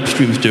of what the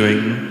upstream's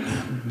doing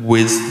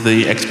with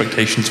the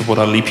expectations of what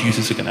our Leap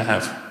users are going to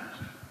have.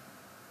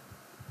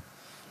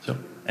 So,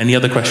 any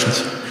other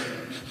questions?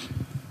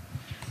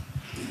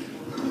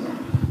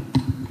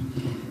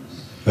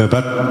 But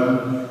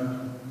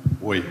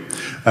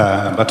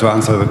to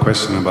answer the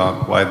question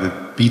about why the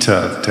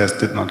beta test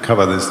did not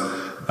cover this,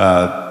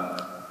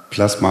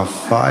 Plasma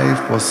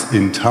 5 was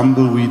in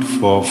Tumbleweed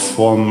for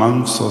 4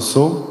 months or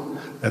so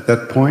at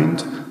that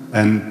point,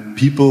 and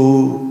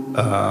people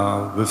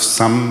with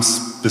some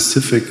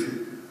specific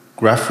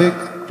graphic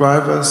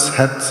drivers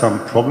had some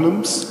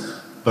problems,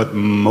 but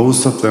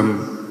most of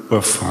them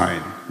were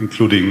fine,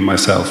 including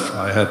myself.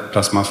 I had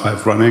Plasma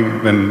 5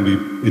 running when we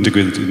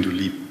integrated into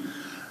Leap.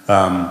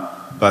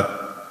 But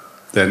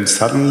then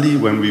suddenly,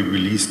 when we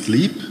released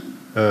Leap,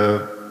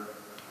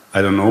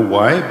 I don't know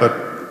why, but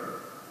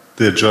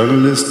the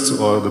journalists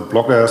or the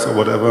bloggers or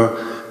whatever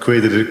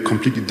created a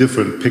completely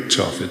different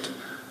picture of it.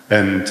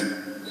 And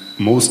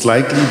most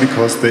likely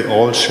because they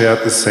all shared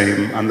the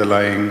same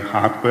underlying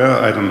hardware,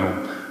 I don't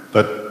know.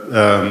 But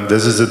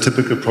this is a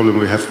typical problem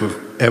we have with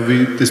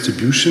every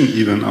distribution,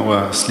 even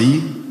our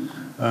SLE,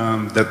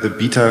 that the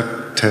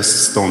beta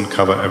tests don't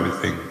cover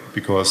everything.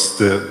 Because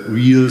the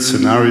real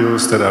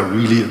scenarios that are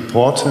really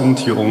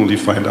important, you only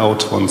find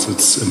out once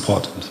it's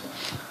important.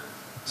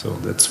 So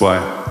that's why.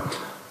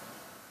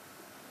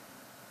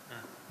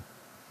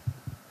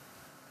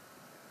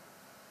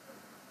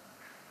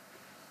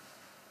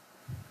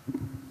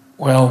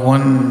 Well,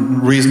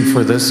 one reason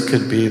for this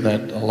could be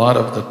that a lot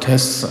of the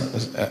tests,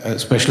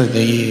 especially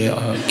the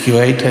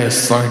QA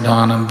tests, are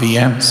done on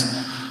VMs.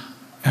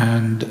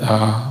 And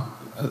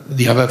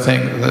the other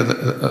thing,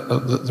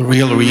 the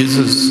real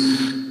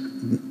users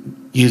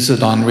use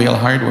it on real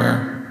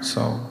hardware,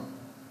 so.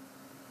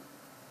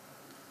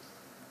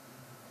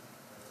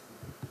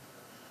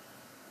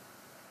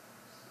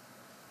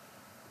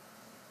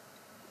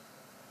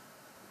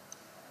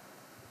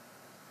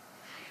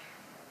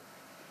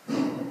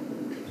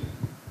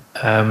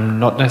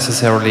 Not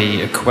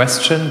necessarily a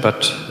question,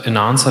 but an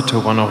answer to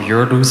one of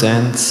your loose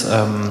ends.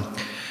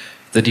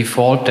 The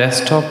default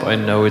desktop, I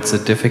know it's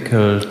a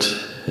difficult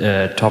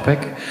topic,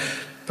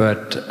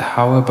 but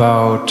how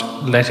about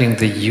letting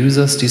the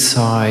users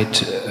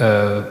decide?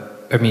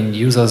 I mean,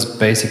 users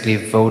basically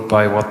vote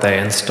by what they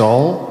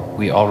install.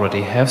 We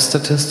already have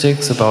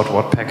statistics about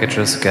what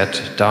packages get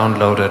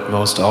downloaded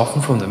most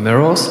often from the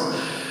mirrors.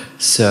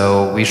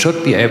 So we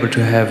should be able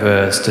to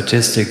have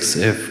statistics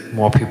if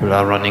more people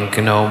are running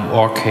GNOME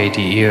or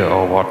KDE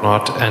or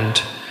whatnot, and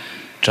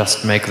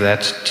just make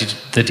that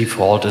the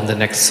default in the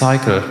next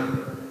cycle.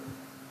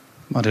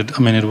 But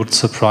it would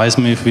surprise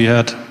me if we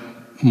had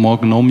more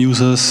GNOME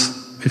users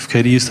if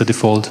KDE is the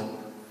default.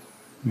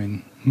 I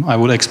mean, I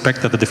would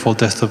expect that the default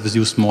desktop is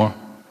used more,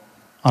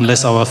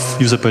 unless our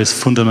user base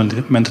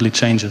fundamentally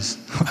changes.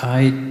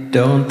 I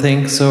don't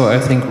think so. I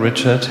think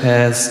Richard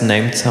has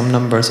named some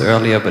numbers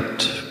earlier,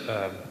 but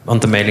on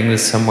the mailing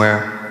list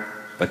somewhere.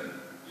 But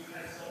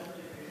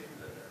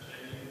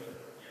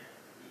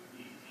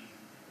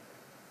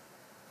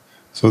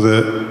So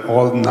the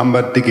all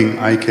number digging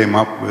I came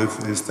up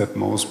with is that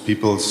most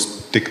people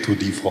stick to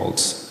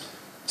defaults.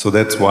 So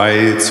that's why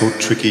it's so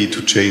tricky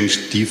to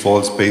change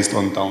defaults based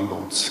on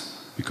downloads.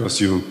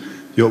 Because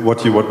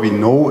what we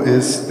know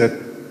is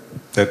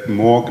that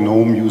more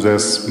GNOME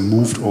users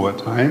moved over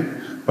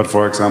time. But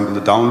for example,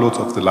 the downloads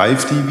of the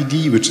live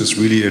DVD, which is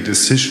really a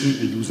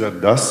decision a user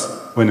does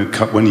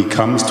when he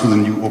comes to the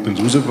new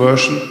openSUSE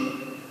version,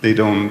 they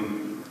don't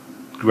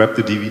grab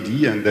the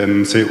DVD and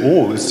then say,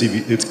 oh,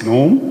 it's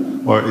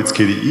GNOME or it's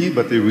KDE,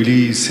 but they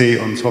really say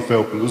on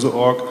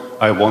software-openSUSE.org,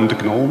 I want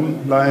the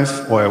GNOME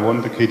live or I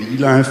want the KDE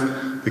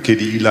live. The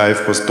KDE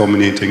live was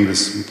dominating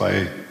this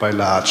by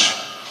large.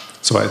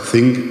 So I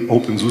think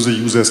openSUSE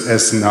users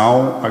as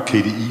now are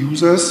KDE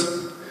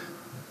users,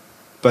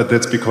 but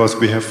that's because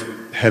we have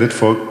had it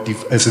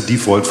as a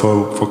default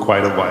for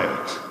quite a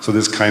while. So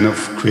this kind of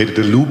created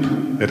a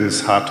loop that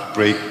is hard to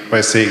break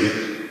by saying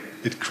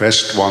it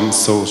crashed once,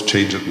 so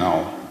change it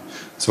now.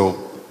 So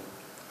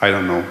I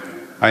don't know.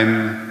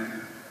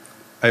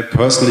 I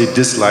personally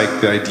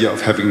dislike the idea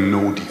of having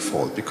no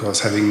default, because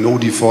having no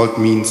default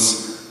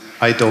means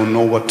I don't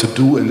know what to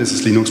do and this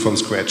is Linux from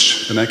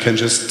scratch. And I can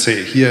just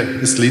say, here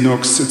is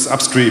Linux, it's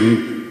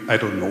upstream, I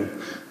don't know.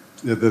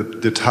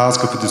 The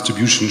task of the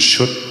distribution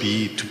should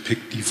be to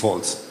pick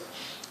defaults.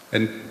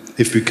 And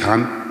if we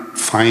can't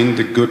find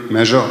a good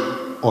measure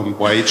on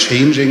why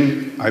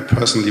changing, I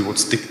personally would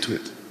stick to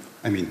it.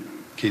 I mean,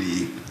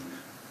 KDE.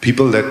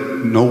 People that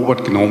know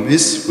what GNOME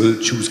is will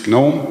choose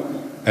GNOME,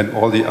 and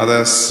all the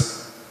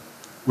others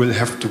will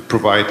have to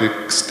provide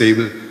a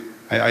stable.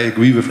 I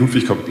agree with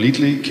Ludwig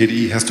completely.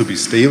 KDE has to be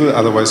stable,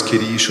 otherwise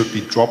KDE should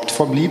be dropped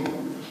from Leap.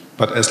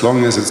 But as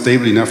long as it's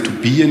stable enough to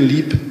be in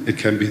Leap, it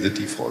can be the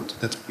default.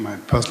 That's my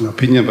personal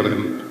opinion, but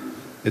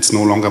it's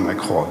no longer my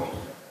call.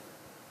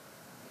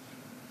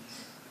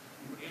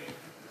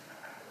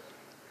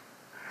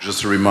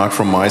 Just a remark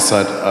from my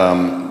side.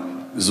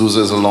 SUSE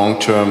is a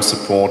long-term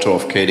supporter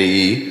of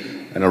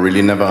KDE, and I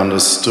really never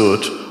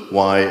understood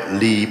why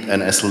Leap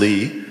and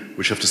SLE,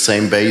 which have the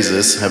same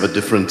basis, have a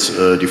different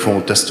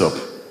default desktop.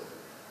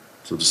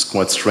 So this is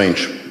quite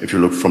strange if you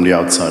look from the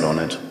outside on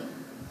it.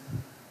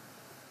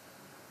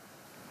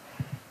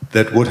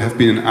 That would have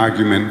been an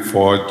argument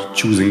for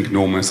choosing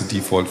GNOME as a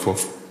default for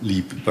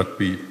Leap, but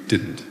we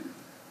didn't.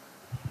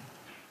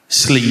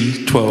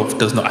 SLE 12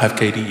 does not have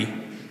KDE.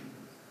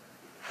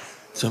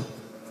 So,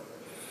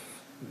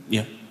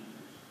 yeah.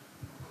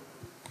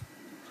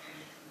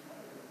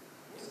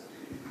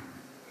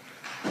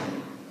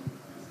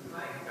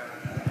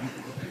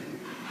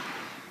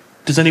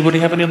 Does anybody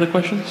have any other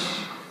questions?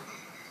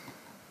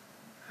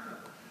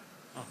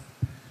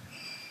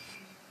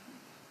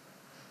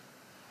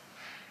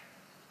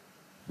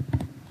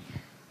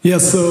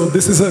 Yes, so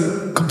this is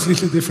a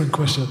completely different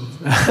question.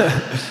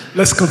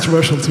 Less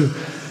controversial too.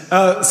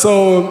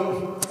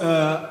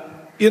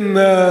 In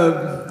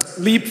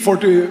Leap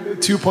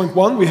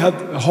 42.1, we had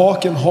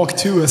Hawk and Hawk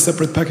 2 as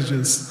separate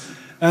packages.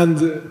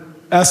 And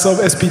as of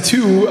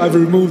SP2, I've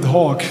removed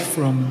Hawk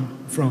from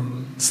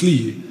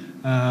SLE.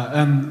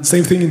 And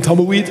same thing in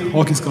Tumbleweed,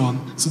 Hawk is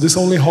gone. So there's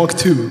only Hawk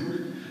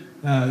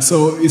 2.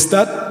 So is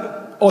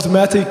that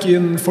automatic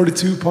in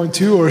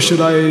 42.2, or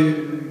should I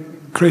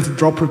create a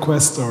drop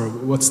request, or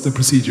what's the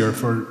procedure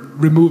for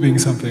removing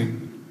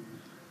something?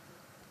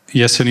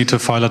 Yes, you need to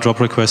file a drop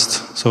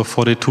request. So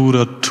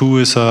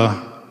 42.2 is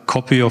a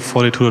copy of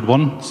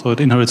 42.1, so it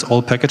inherits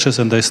all packages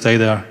and they stay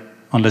there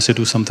unless you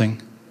do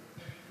something.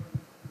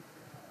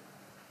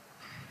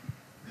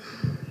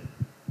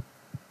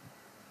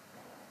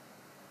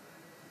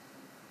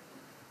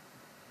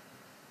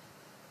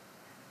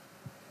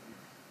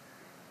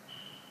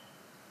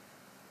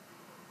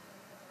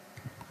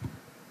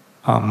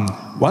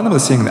 One of the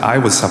things I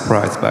was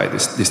surprised by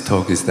this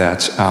talk is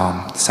that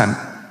some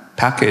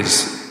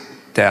package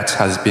that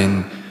has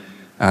been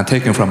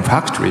taken from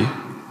factory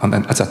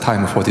at the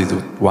time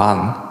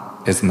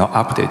 42.1 is not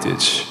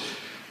updated.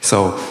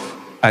 So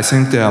I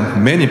think there are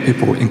many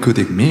people,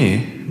 including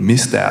me,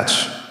 miss that.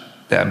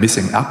 They are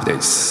missing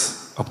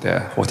updates of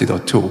the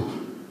 40.2.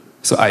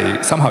 So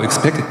I somehow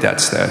expected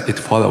that it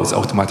follows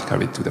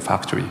automatically to the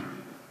factory.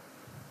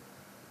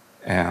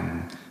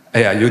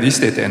 Yeah, you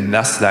listed in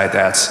last slide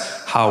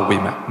that's how we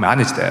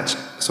manage that.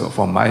 So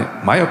from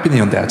my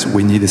opinion that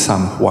we need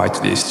some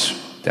whitelist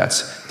that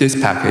this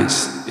package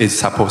is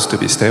supposed to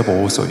be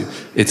stable, so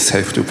it's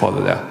safe to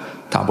follow the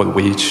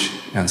tumbleweed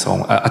and so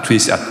on, at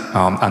least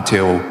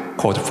until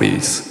code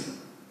freeze.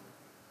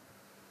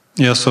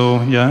 Yeah,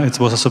 so yeah, it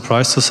was a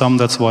surprise to some.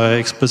 That's why I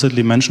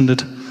explicitly mentioned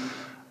it.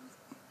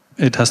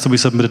 It has to be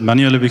submitted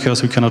manually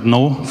because we cannot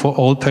know for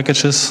all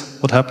packages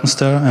what happens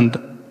there. And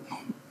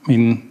I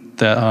mean,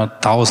 there are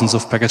thousands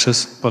of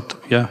packages, but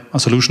yeah, a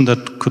solution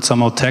that could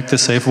somehow tag the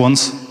safe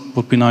ones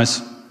would be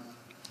nice.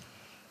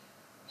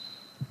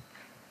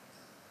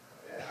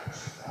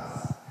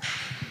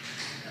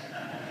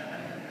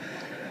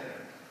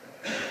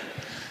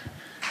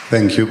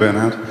 Thank you,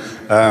 Bernhard.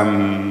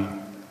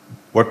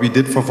 What we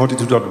did for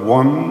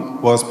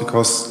 42.1 was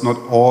because not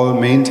all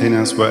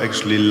maintainers were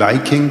actually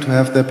liking to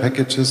have their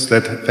packages,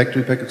 that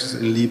factory packages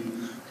in Leap,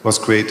 was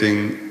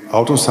creating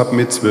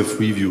auto-submits with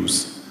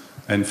reviews.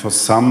 And for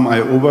some, I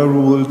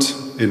overruled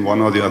in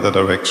one or the other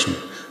direction.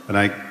 And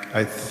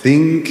I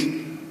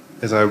think,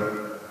 as I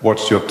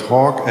watched your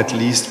talk, at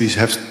least we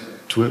have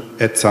to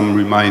add some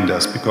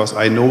reminders, because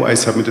I know I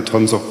submitted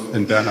tons of,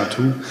 in Berner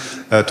too,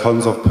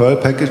 tons of Perl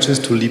packages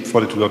to Leap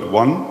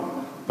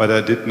 42.1, but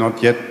I did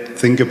not yet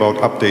think about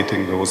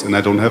updating those, and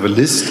I don't have a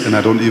list, and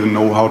I don't even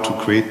know how to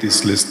create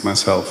this list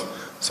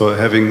myself. So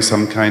having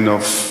some kind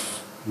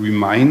of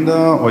reminder,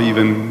 or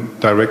even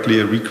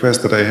directly a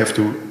request that I have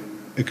to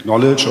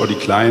acknowledge or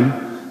decline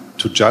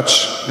to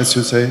judge, as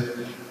you say,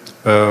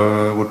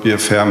 would be a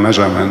fair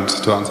measurement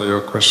to answer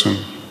your question.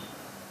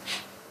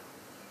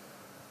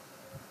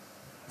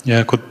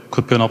 Yeah,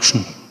 could be an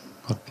option.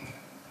 But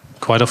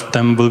quite of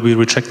them will be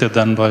rejected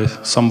then by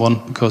someone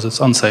because it's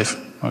unsafe.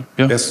 Right?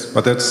 Yeah. Yes,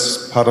 but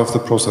that's part of the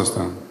process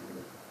then.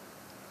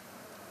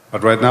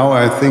 But right now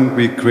I think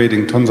we're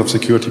creating tons of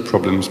security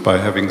problems by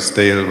having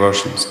stale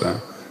versions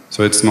there.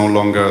 So it's no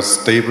longer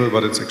stable,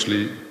 but it's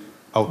actually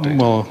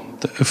outdated. Well,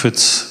 if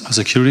it's a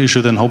security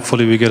issue, then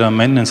hopefully we get a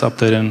maintenance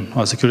update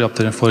or a security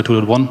update in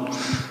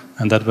 42.1,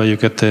 and that way you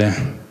get the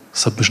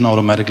submission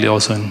automatically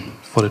also in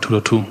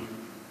 42.2.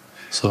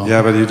 So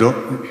yeah, but you don't.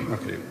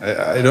 Okay,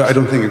 I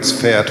don't think it's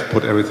fair to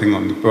put everything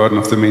on the burden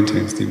of the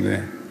maintenance team.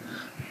 They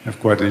have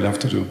quite enough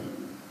to do.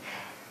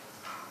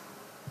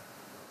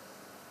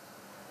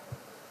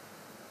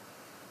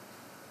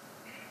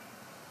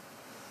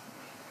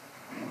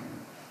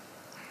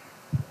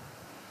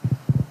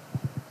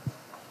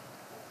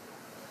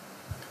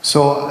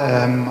 So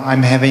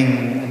I'm having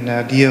an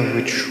idea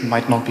which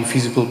might not be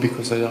feasible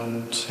because I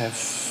don't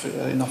have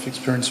enough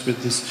experience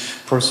with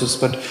this process,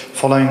 but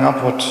following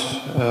up what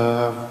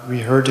we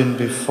heard in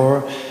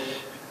before,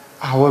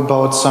 how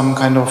about some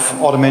kind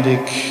of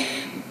automatic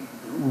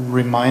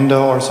reminder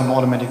or some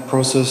automatic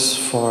process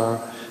for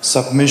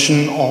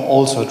submission, or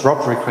also a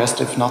drop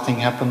request? If nothing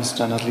happens,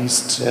 then at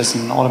least there's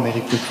an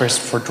automatic request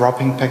for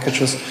dropping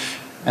packages,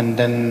 and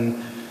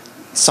then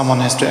someone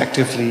has to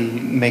actively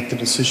make the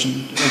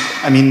decision.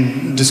 I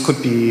mean, this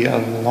could be a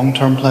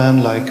long-term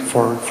plan, like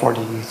for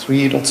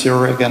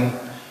 43.0 again.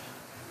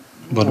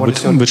 But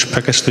which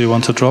package do you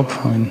want to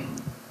drop? I mean,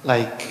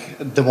 like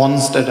the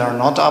ones that are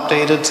not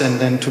updated, and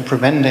then to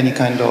prevent any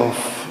kind of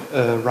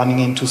running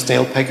into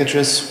stale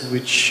packages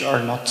which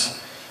are not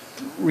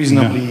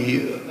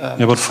reasonably.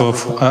 Yeah, but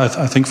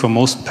I think for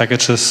most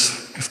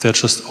packages, if they're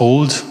just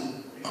old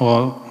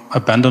or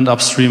abandoned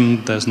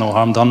upstream, there's no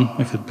harm done.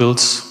 If it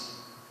builds,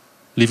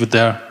 leave it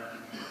there.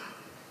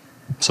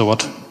 So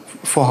what?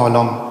 For how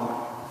long?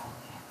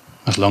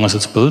 As long as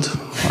it's built.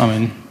 I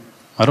mean,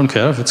 I don't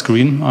care if it's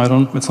green.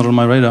 It's not on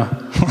my radar.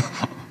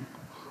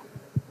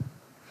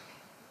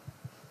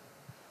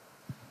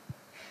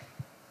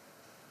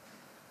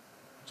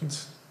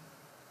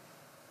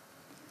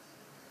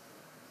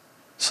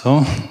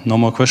 So, no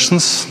more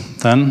questions.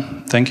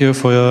 Then, thank you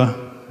for your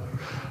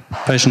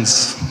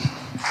patience.